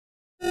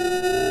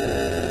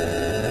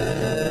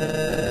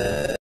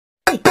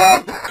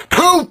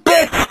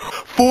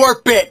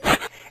4 bits,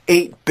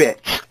 8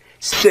 bits,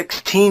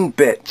 16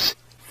 bits,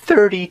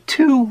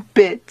 32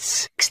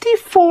 bits,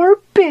 64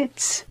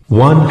 bits,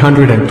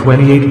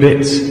 128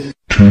 bits,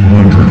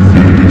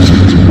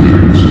 256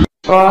 bits,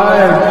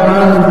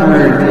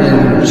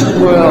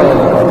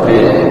 512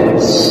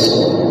 bits,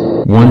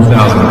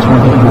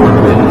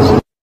 1024 bits,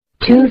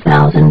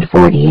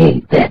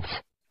 2048 bits,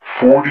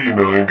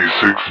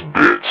 4096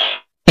 bits,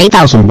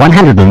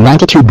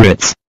 8192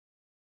 bits,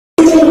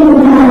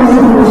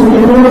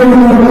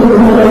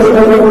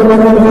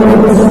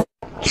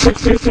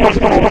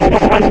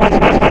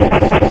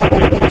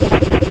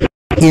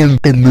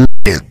 infinite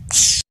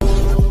bits.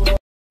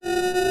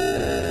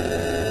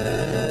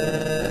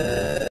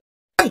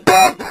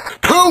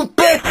 2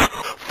 bits,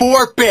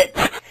 4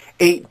 bits,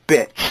 8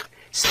 bits,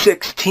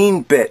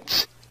 16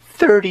 bits,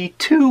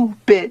 32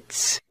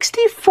 bits,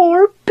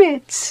 64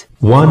 bits,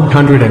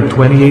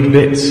 128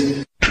 bits,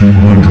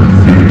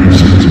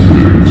 256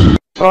 bits,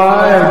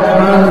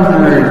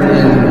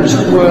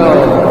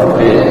 512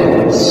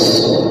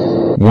 bits,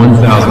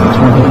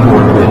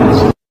 1024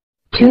 bits,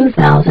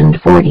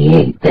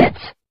 2048 bits,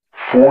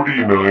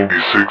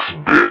 4096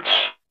 bits,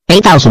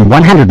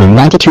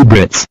 8192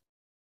 bits,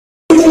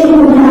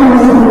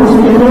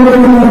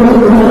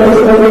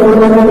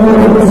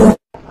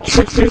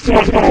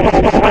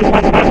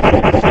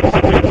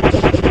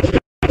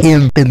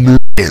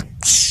 infinite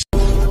bits.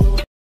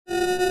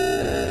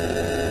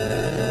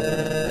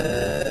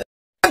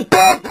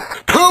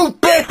 2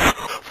 bits,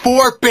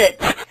 4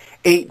 bits,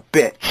 8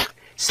 bits,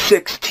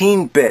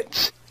 16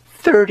 bits,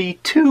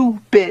 32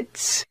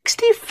 bits,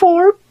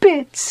 64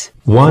 bits,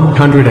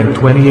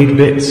 128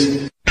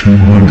 bits,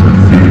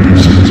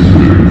 256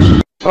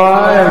 bits,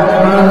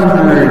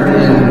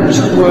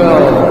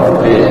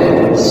 512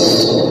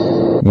 bits,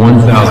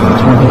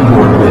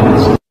 1024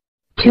 bits,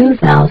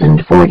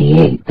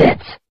 2048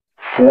 bits,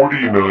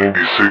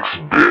 4096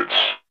 bits,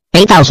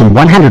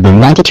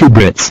 8192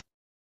 bits,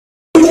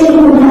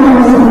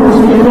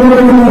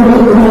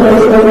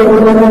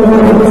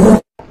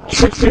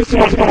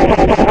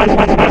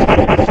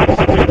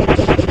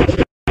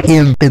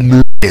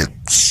 infinite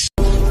bits.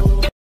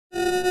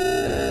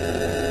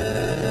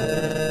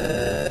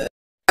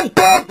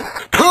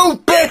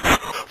 2 bits,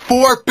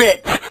 4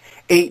 bits,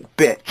 8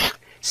 bits,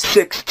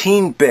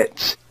 16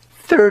 bits,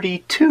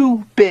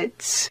 32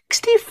 bits,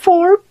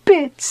 64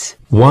 bits,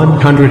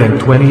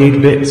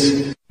 128 bits,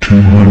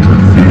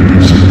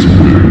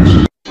 256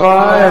 bits,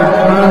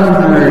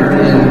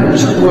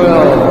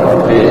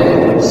 512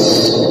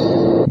 bits,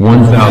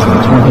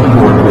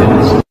 1024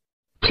 bits,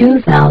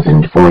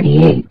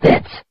 2048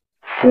 bits,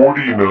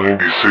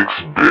 4096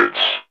 bits,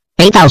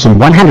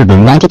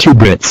 8192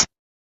 bits,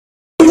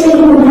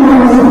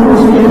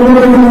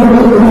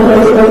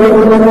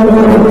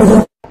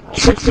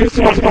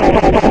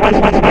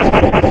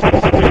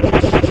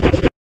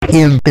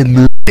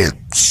 infinite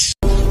bits.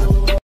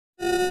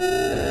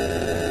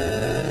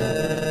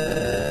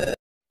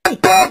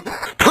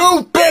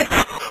 2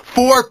 bits,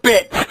 4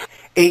 bits,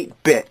 8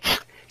 bits,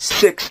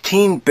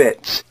 16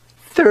 bits,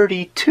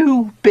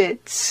 32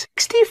 bits,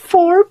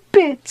 64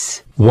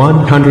 bits,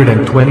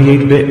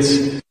 128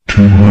 bits,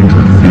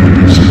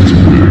 256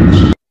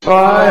 bits,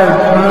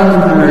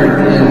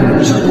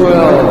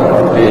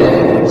 512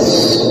 bits,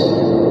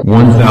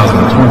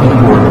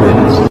 1024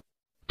 bits,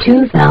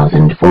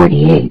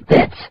 2048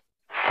 bits,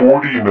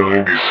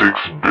 4096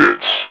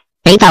 bits,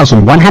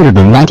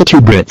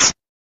 8192 bits,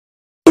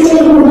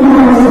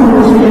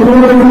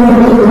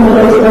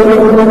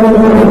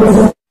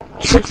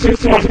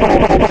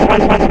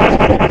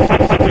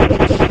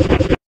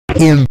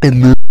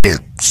 infinite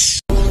bits.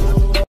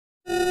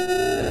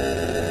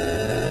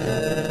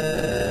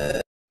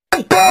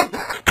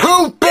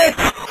 2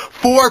 bits,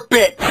 4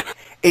 bits,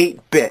 8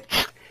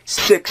 bits,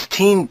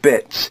 16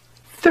 bits,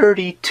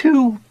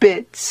 32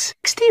 bits,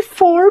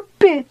 64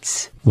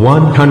 bits,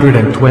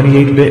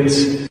 128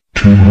 bits,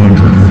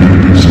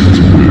 256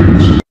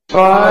 bits,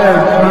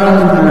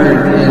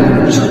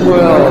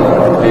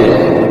 512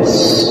 bits,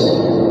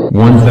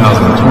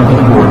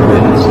 1024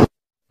 bits,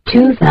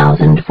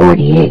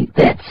 2048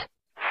 bits,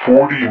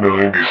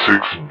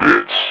 4096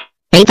 bits,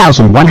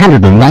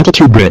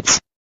 8192 bits,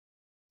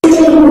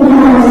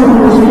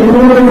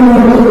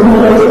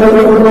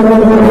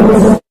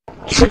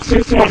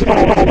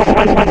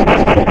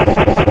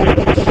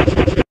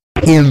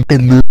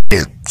 infinite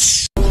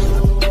bits.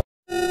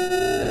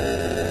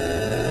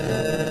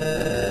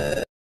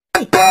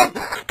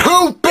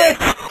 2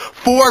 bits,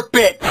 4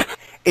 bits,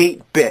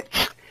 8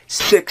 bits,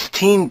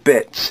 16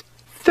 bits,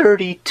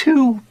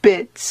 32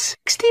 bits,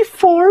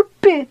 64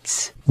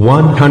 bits,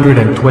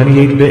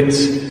 128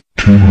 bits,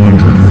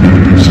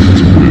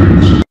 256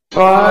 bits,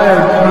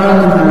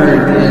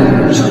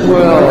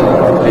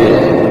 512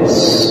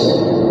 bits,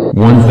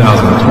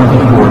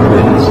 1024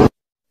 bits,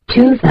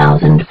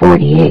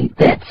 2048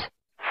 bits,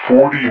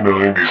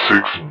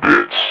 4096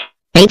 bits,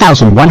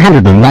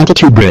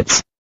 8192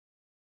 bits,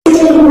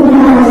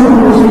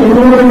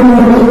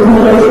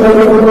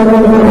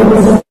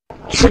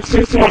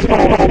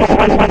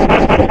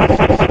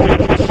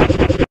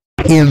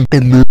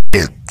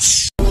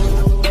 bits.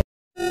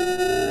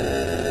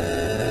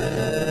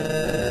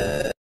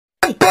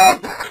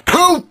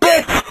 2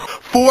 bits,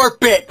 4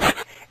 bits,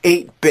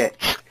 8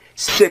 bits,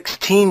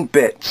 16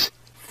 bits,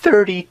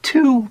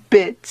 32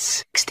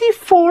 bits,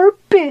 64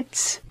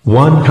 bits,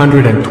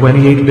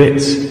 128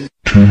 bits,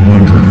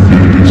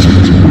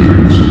 256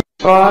 bits.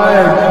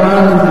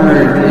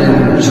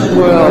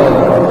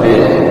 512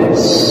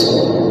 bits.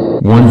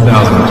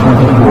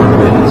 1024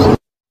 bits,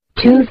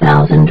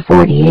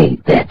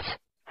 2048 bits.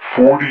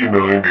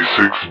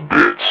 4096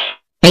 bits.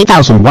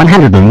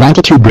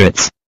 8192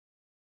 bits.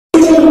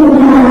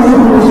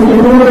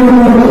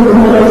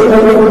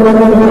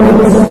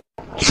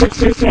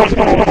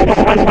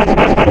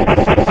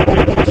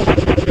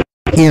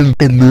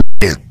 Infinite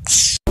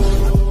bits.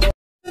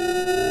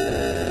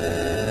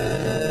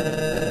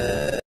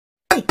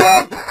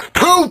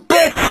 2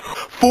 bits,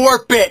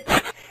 4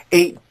 bits,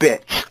 8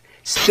 bits,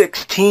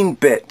 16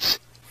 bits,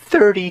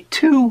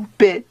 32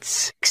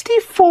 bits,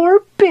 64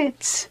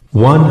 bits,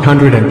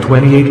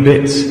 128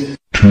 bits,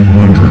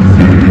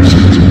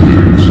 256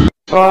 bits.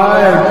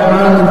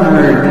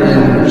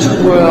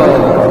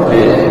 512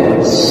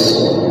 bits.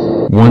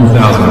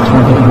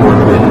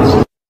 1024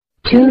 bits,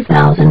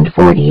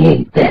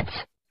 2048 bits.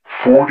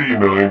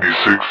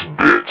 4096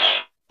 bits.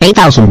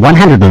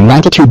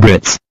 8192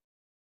 bits.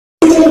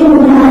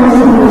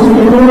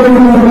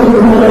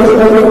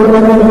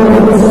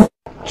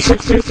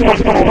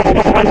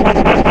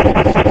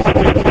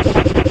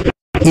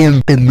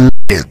 Infinite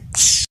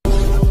bits.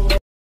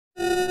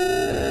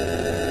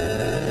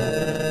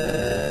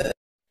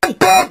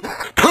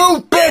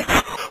 2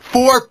 bits,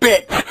 4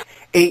 bits,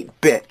 8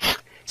 bits,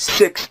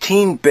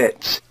 16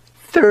 bits,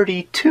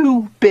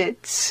 32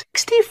 bits,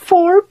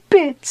 64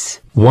 bits,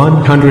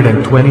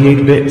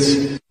 128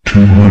 bits,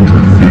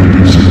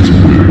 256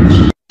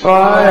 bits.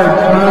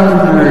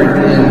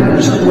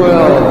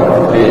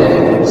 512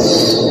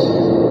 bits.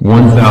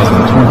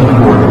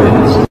 1024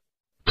 bits,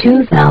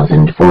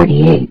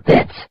 2048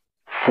 bits.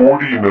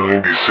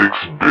 4096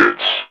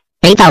 bits.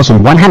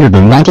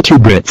 8192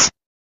 bits.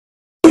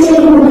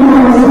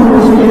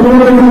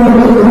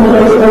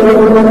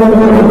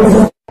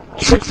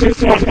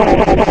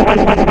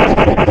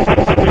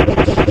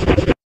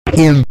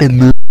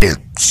 Infinite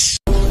bits.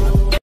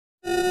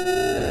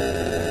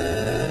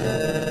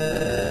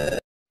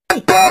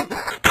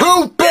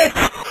 2 bits,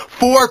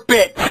 4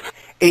 bits,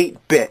 8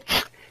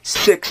 bits,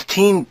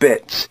 16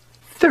 bits,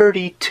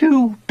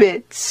 32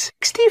 bits,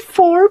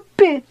 64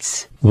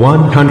 bits,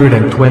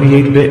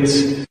 128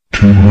 bits,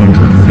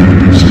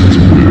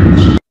 256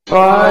 bits.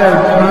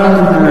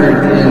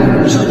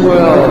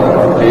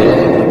 512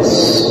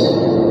 bits.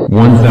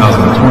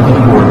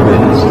 1024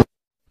 bits,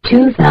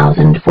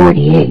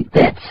 2048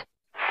 bits.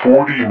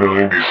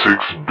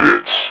 4096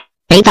 bits.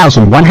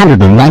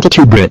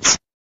 8192 bits.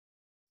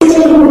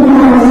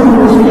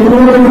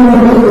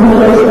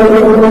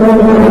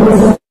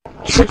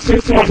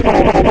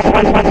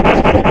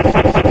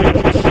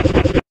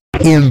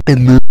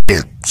 Infinite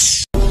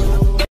bits.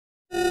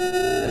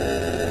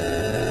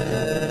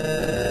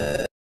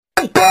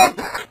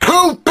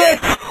 2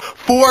 bits,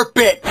 4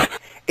 bits,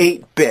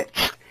 8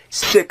 bits,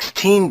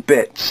 16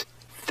 bits,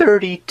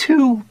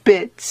 32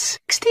 bits,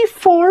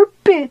 64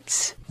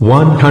 bits,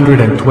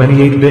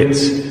 128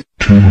 bits,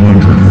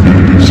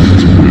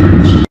 256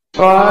 bits.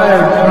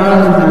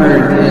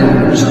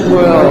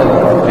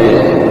 512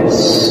 bits.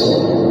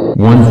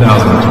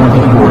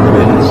 1024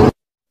 bits,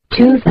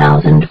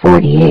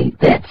 2048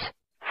 bits.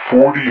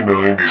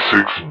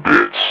 4096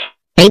 bits.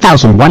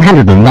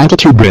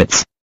 8192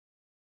 bits.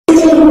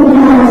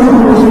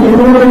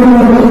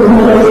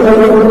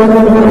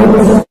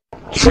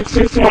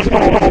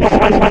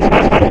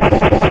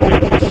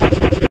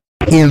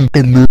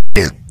 Infinite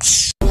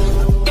bits.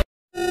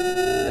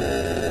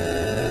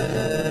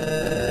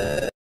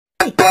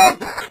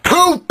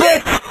 2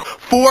 bits,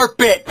 4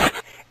 bits,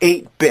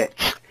 8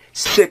 bits,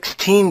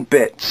 16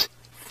 bits,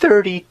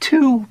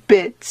 32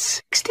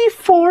 bits,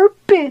 64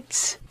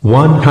 bits,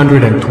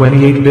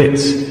 128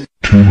 bits,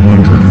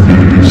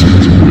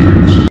 256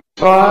 bits.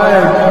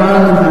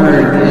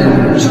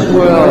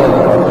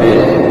 512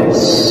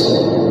 bits.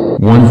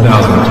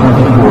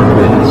 1024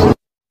 bits,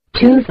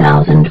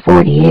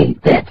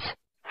 2048 bits.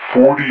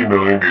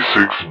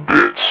 4096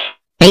 bits.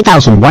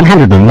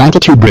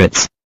 8192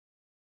 bits.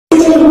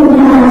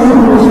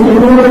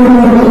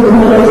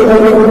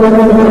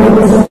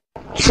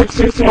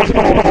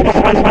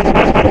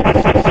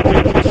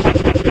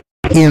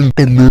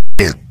 Infinite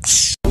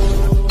bits.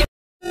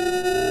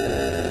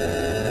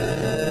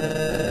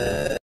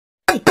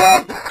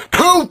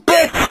 2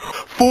 bits,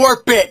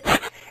 4 bits,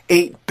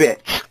 8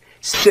 bits,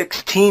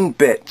 16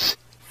 bits,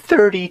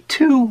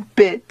 32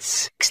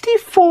 bits,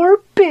 64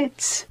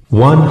 bits,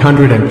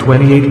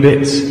 128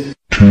 bits,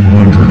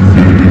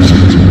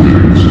 256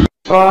 bits.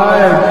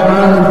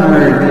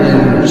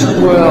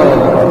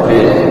 512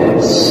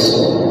 bits.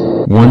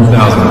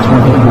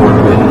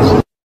 1024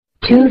 bits,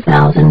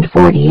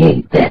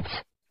 2048 bits.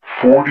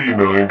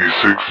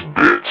 4096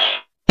 bits.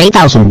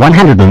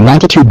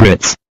 8192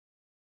 bits.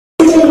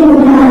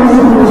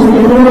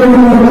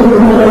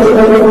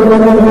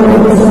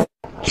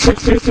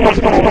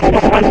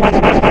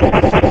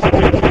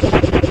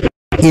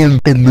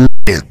 Infinite.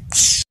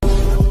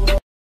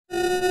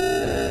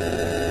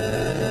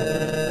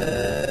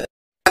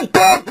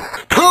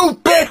 2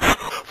 bits,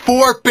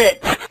 4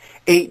 bits,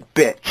 8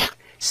 bits,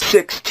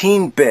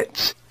 16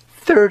 bits,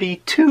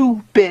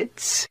 32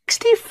 bits,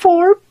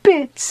 64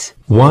 bits,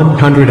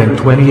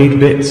 128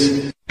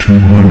 bits.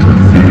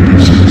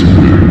 256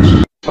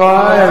 bits.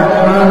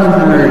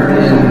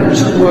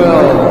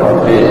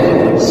 512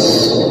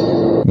 bits.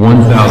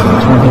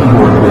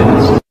 1024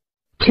 bits.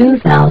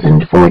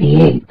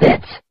 2048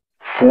 bits.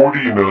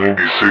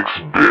 4096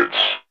 bits.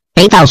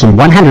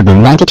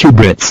 8192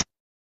 bits.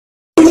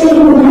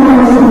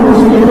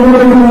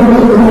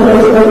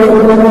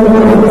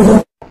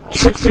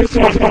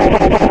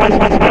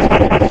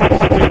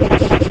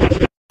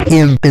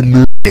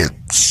 Infinite.